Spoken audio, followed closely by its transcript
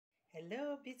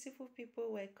Hello, beautiful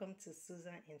people. Welcome to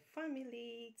Susan and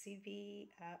Family TV.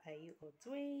 How are you all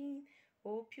doing?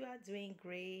 Hope you are doing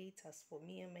great. As for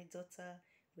me and my daughter,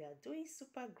 we are doing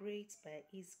super great by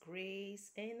His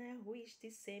grace, and I wish the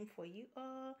same for you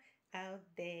all out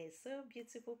there. So,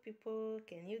 beautiful people,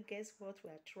 can you guess what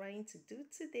we are trying to do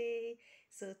today?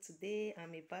 So, today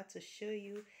I'm about to show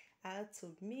you how to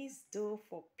mix dough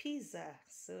for pizza.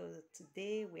 So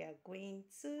today we are going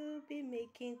to be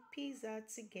making pizza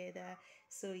together.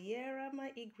 So here are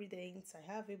my ingredients.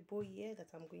 I have a bowl here that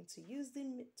I'm going to use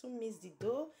to mix the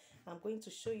dough. I'm going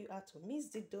to show you how to mix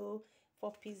the dough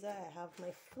for pizza. I have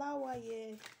my flour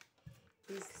here.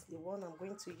 This is the one I'm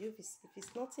going to use. If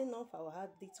it's not enough, I will add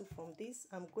little from this.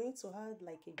 I'm going to add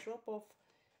like a drop of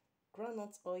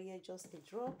groundnut oil, just a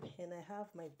drop, and I have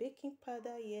my baking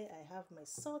powder here, I have my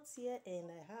salt here, and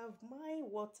I have my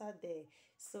water there.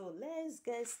 So let's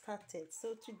get started.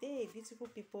 So today, beautiful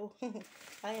people,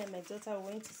 I and my daughter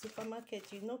went to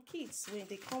supermarket. You know, kids, when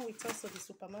they come with us to the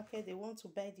supermarket, they want to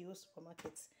buy the whole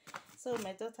supermarket. So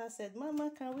my daughter said,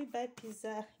 Mama, can we buy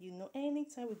pizza? You know,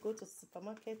 anytime we go to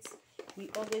supermarkets, we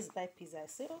always buy pizza. I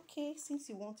said, okay, since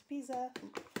you want pizza,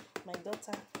 my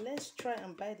daughter, let's try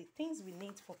and buy the things we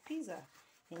need for pizza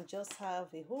and just have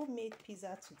a homemade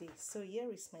pizza today. So here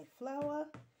is my flour.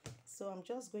 So I'm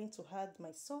just going to add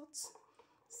my salt.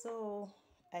 So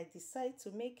I decided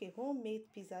to make a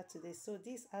homemade pizza today. So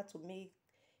this how to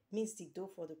mix the dough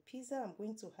for the pizza. I'm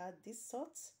going to add this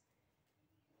salt.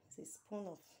 It's a spoon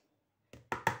of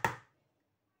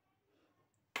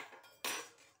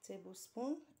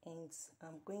tablespoon, and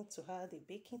I'm going to add a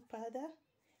baking powder.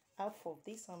 Half of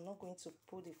this, I'm not going to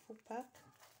put the full pack.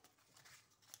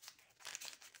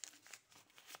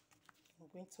 I'm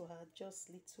going to add just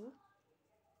little,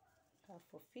 half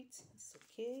of it. It's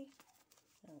okay.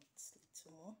 And it's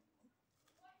little more.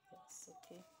 Yes,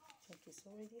 okay. I think it's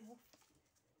already half.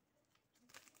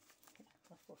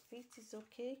 Half of it is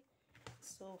okay.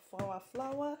 So for our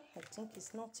flour, I think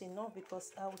it's not enough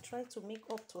because I will try to make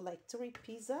up to like 3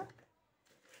 pizza.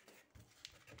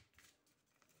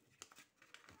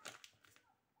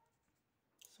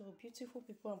 So beautiful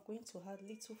people, I'm going to add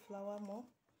little flour more.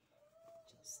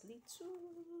 Just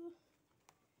little.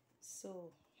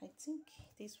 So I think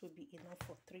this will be enough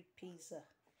for 3 pizza.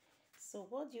 So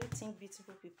what do you think,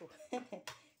 beautiful people?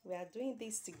 We are doing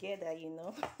this together, you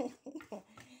know.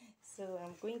 So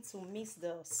I'm going to mix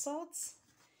the salt,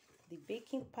 the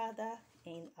baking powder,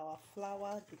 and our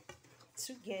flour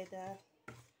together.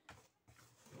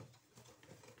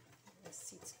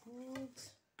 Mix it good.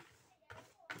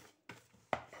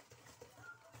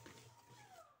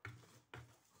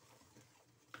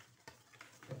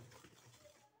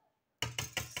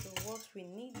 So what we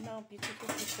need now, beautiful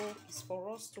people, is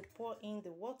for us to pour in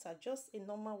the water, just a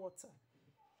normal water.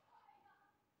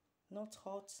 Not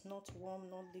hot, not warm,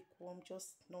 not lukewarm,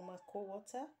 just normal cold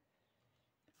water.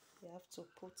 We have to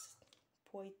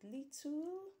pour it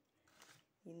little.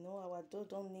 You know, our dough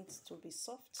don't need to be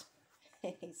soft.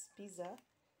 It's pizza.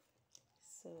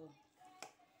 So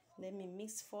let me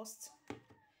mix first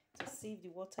to see if the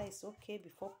water is okay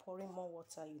before pouring more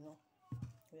water. You know,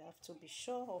 we have to be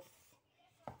sure of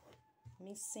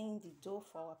mixing the dough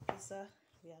for our pizza.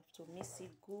 We have to mix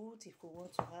it good if we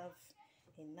want to have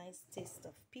a nice taste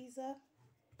of pizza.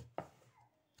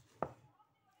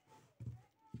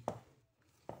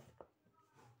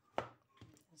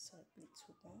 So a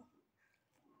little more.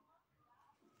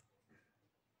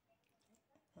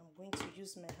 I'm going to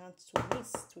use my hand to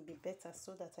mix to be better,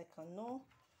 so that I can know,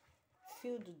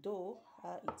 feel the dough.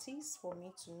 It is for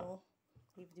me to know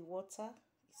if the water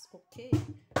is okay.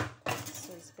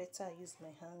 So it's better I use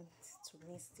my hand to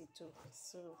mix the dough.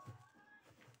 So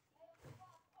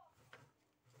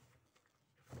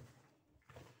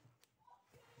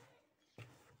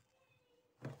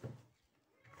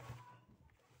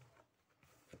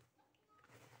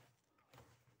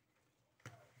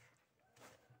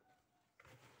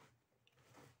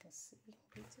see,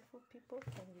 beautiful people,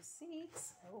 can you see it?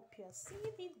 I hope you are seeing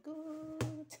it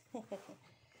good.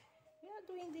 We are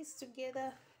doing this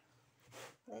together.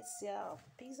 Let's see how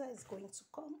pizza is going to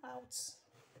come out.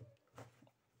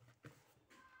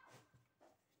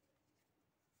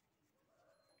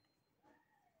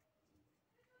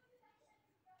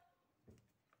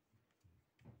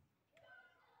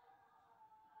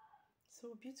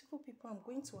 So beautiful people, I'm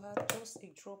going to add just a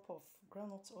drop of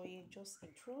groundnut oil, just a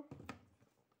drop.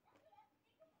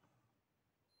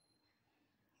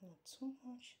 Not too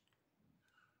much.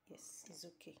 Yes, it's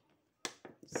okay.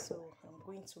 So I'm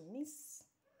going to mix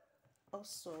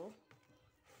also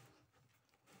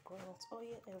groundnut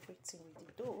oil, everything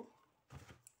with the dough.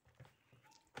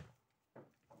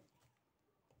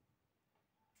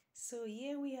 So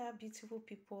here we are, beautiful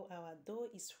people. Our dough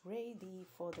is ready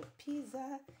for the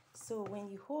pizza. So when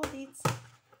you hold it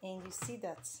and you see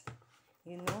that,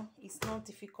 it's not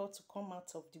difficult to come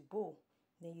out of the bowl,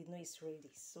 then you know it's ready.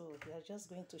 So we are just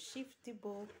going to shift the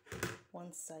bowl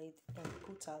one side and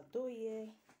put our dough here.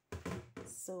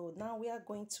 So now we are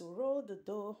going to roll the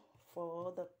dough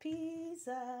for the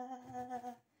pizza.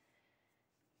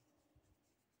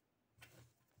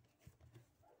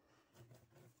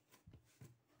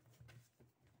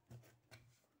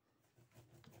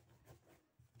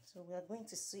 So we are going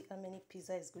to see how many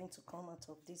pizza is going to come out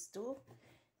of this dough.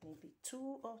 Maybe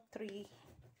 2 or 3.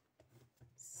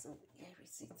 So here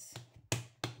is it.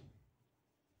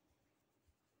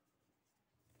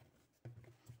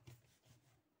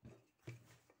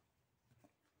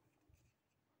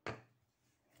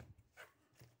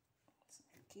 Let's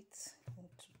make it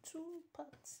into 2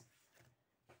 parts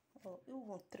or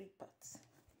even 3 parts.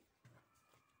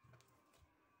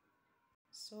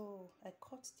 So I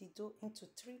cut the dough into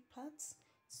 3 parts.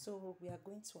 So we are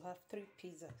going to have 3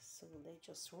 pizzas. So let's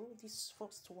just roll this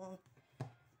first one.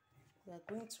 We are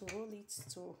going to roll it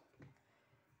to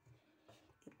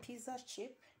a pizza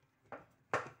shape.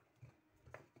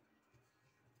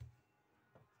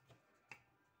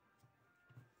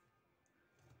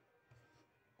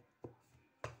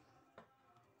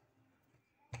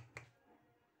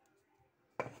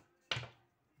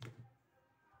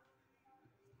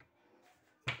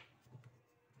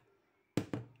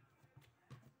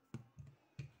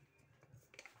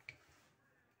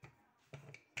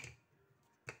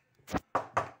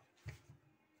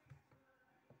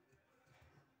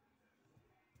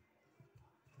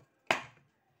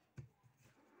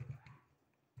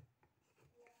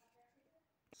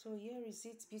 So here is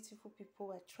it, beautiful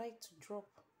people. I tried to drop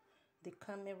the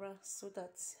camera so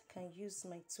that I can use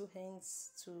my 2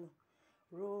 hands to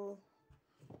roll,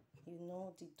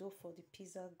 the dough for the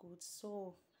pizza good.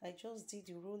 So I just did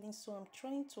the rolling. So I'm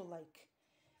trying to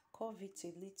curve it a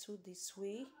little this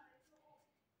way.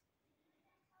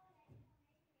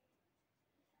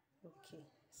 Okay,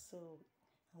 so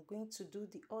I'm going to do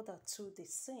the other 2 the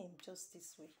same, just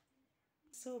this way.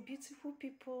 So beautiful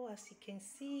people, as you can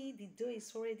see, the dough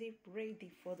is already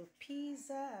ready for the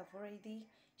pizza. I've already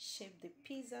shaped the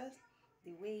pizza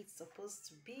the way it's supposed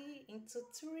to be into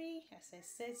 3, as I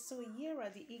said. So here are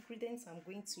the ingredients I'm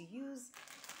going to use.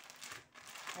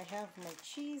 I have my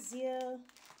cheese here.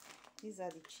 These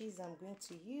are the cheese I'm going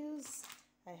to use.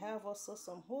 I have also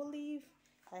some olive.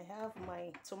 I have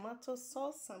my tomato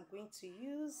sauce I'm going to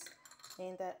use.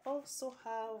 And I also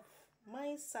have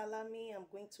my salami I'm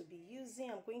going to be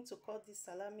using. I'm going to cut this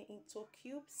salami into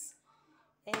cubes.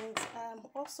 And I'm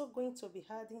also going to be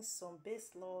adding some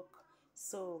basil.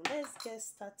 So let's get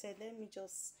started. Let me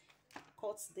just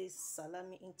cut this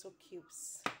salami into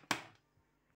cubes.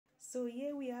 So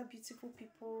here we are, beautiful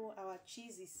people. Our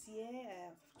cheese is here. I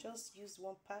have just used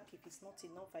 1 pack. If it's not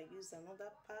enough, I use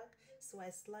another pack. So I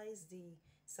sliced the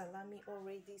salami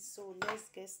already. So let's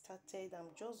get started.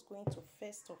 I'm just going to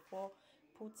first of all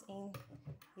put in,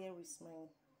 here is my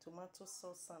tomato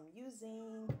sauce I'm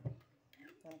using.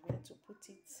 I'm going to put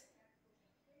it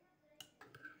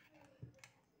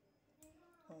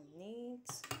on it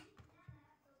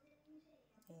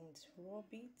and rub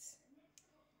it.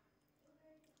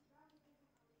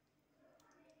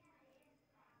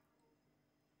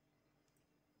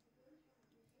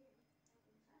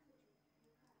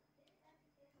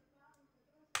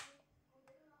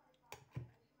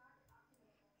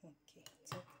 Okay,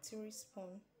 so 3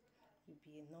 spoons will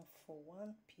be enough for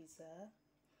 1 pizza.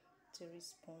 3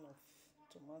 spoons of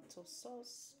tomato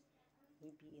sauce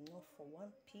will be enough for 1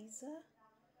 pizza.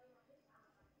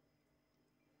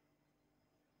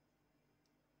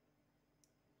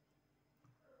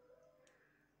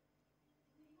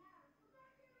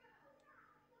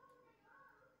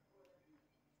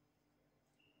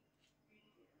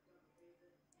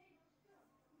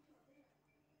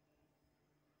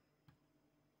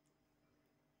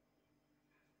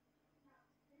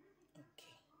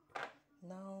 Okay,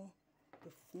 now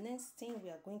the next thing, we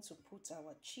are going to put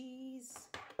our cheese.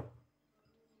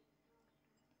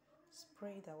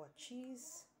 Spread our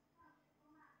cheese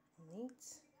on it.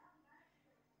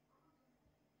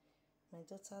 My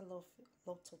daughter loves a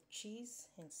lot of cheese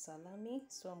and salami,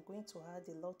 so I'm going to add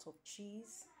a lot of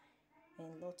cheese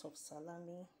and a lot of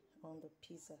salami on the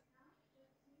pizza.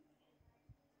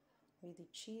 With the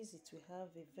cheese, it will have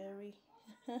a very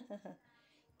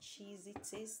cheesy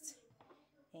taste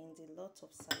and a lot of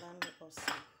salami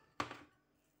also.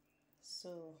 So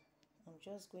I'm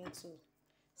just going to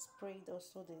spread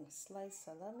also the sliced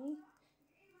salami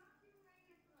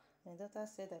My daughter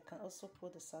said I can also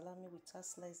put the salami without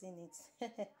slicing it.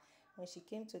 When she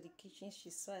came to the kitchen, she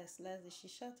saw I sliced it. She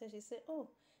shouted, she said, "Oh,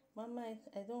 Mama,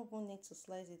 I don't even need to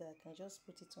slice it. I can just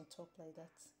put it on top like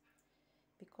that."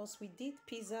 Because we did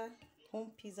pizza,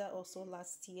 home pizza also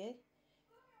last year.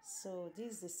 So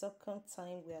this is the second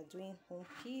time we are doing home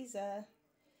pizza.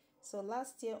 So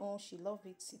last year on, she loved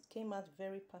it. It came out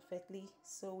very perfectly.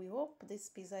 So we hope this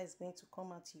pizza is going to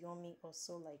come out yummy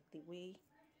also, like the way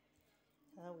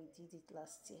how we did it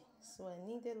last year. So I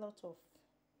need a lot of,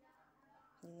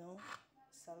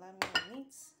 salami on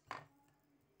it.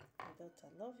 My daughter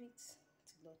love it.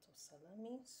 It's a lot of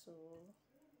salami, so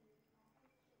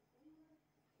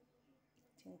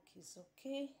I think it's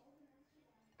okay.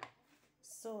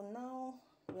 So now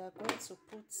we are going to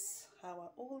put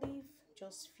our olive,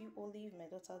 just few olive. My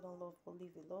daughter don't love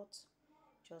olive a lot,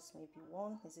 just maybe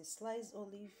one. It's a sliced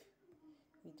olive.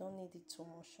 We don't need it too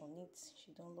much on it.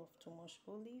 She don't love too much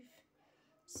olive.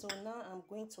 So now I'm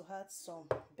going to add some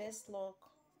best luck,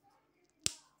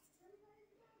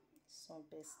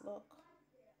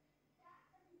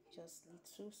 just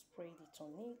little, spread it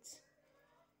on it.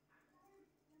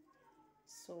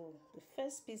 So the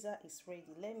first pizza is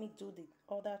ready. Let me do the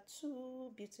other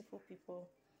two, beautiful people.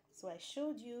 So I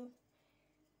showed you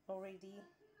already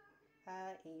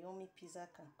how a yummy pizza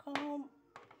can come.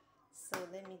 So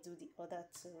let me do the other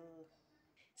two.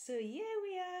 So here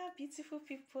we are, beautiful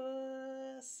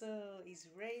people. So it's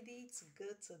ready to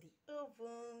go to the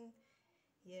oven.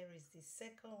 Here is the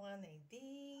second one I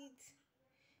did,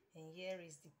 and here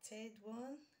is the third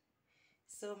one.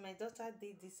 So my daughter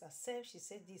did this herself. She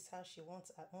said this is how she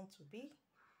wants her own to be.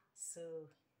 So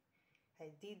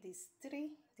I did these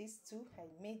two. I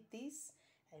made this,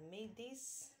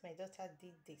 my daughter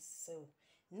did this. So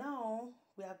now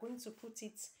we are going to put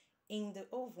it in the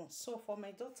oven. So for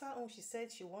my daughter own, she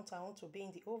said she wants her own to be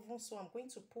in the oven. So I'm going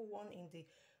to put one in the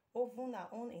oven, her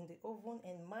own in the oven,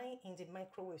 and mine in the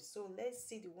microwave. So let's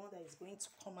see the one that is going to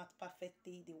come out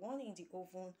perfectly, the one in the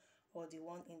oven or the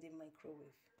one in the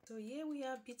microwave. So here we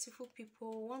are, beautiful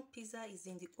people. One pizza is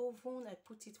in the oven. I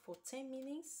put it for 10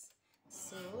 minutes.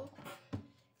 So,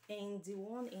 and the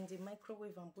one in the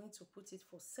microwave, I'm going to put it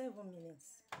for 7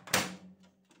 minutes.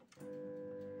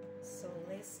 So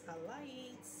let's allow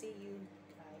it. See you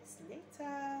guys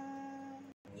later.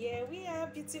 Yeah, we are,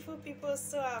 beautiful people.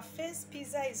 So our first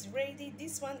pizza is ready.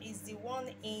 This one is the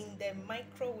one in the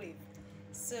microwave.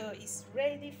 So it's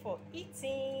ready for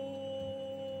eating.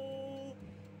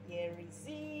 Here is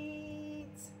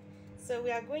it. So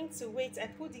we are going to wait. I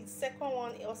put the second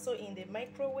one also in the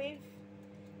microwave.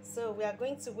 So we are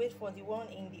going to wait for the one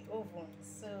in the oven.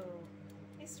 So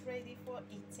it's ready for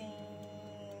eating.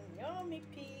 Yummy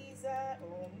pizza,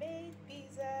 homemade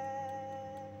pizza.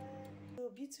 So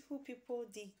beautiful people,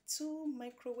 the two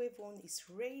microwave one is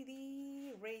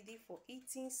ready for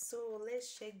eating. So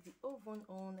let's check the oven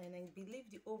on, and I believe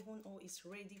the oven on is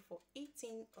ready for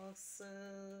eating also.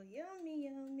 Yummy,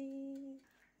 yummy.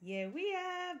 Here we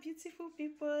are, beautiful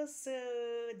people. So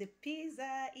the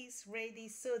pizza is ready.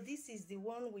 So this is the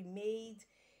one we made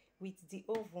with the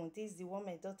oven. This is the one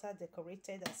my daughter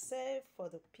decorated herself for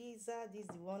the pizza. This is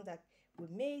the one that we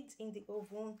made in the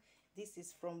oven. This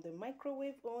is from the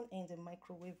microwave oven and the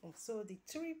microwave oven. So the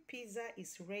three pizza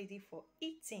is ready for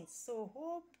eating. So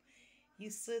hope you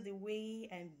saw the way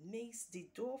I mixed the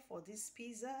dough for this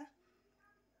pizza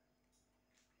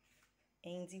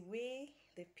and the way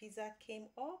the pizza came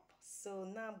up. So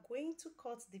now I'm going to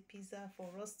cut the pizza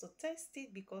for us to test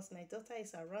it, because my daughter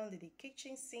is around in the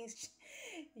kitchen since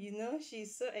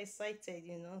she's so excited,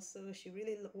 so she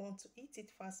really wants to eat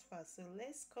it fast. So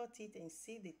let's cut it and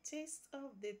see the taste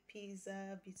of the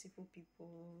pizza, beautiful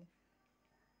people.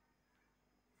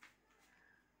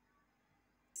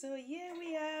 So here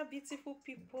we are, beautiful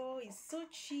people. It's so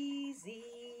cheesy.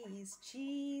 It's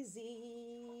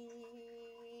cheesy.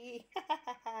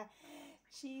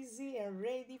 Cheesy and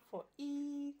ready for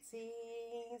eating.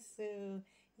 So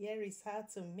here is how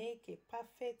to make a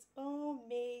perfect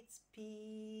homemade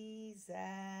pizza.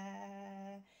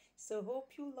 So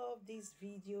hope you love this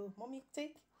video. Mommy,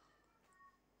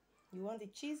 you want the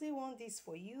cheesy one? This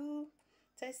for you.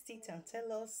 Test it and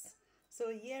tell us.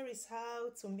 So here is how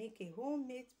to make a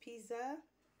homemade pizza,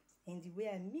 and the way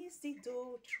I mix the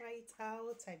dough. Try it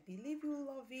out. I believe you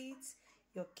love it.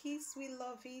 Your kids will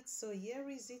love it. So here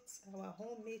is it. Our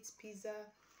homemade pizza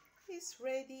is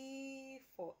ready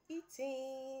for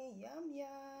eating. Yum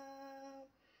yum.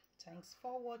 Thanks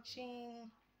for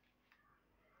watching.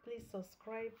 Please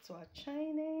subscribe to our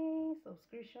channel.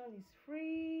 Subscription is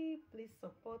free. Please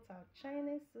support our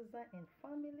channel, Susan and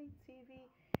Family TV,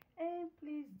 and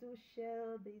please do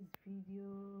share this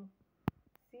video.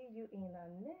 See you in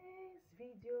our next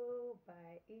video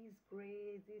by His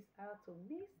grace. This is how to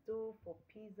mix dough for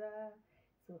pizza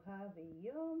to have a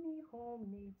yummy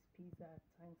homemade pizza.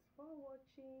 Thanks for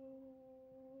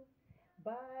watching.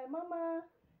 Bye, Mama.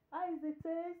 How is the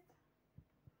taste?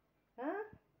 Huh?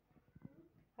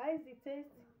 How is the taste?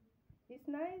 It's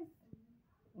nice.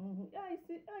 Yeah,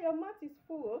 your mouth is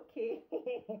full. Okay.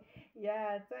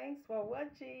 Yeah, thanks for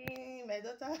watching. My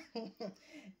daughter,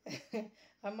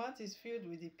 her mouth is filled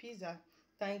with the pizza.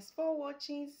 Thanks for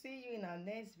watching. See you in our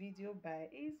next video by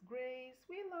His grace.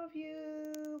 We love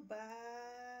you.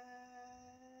 Bye.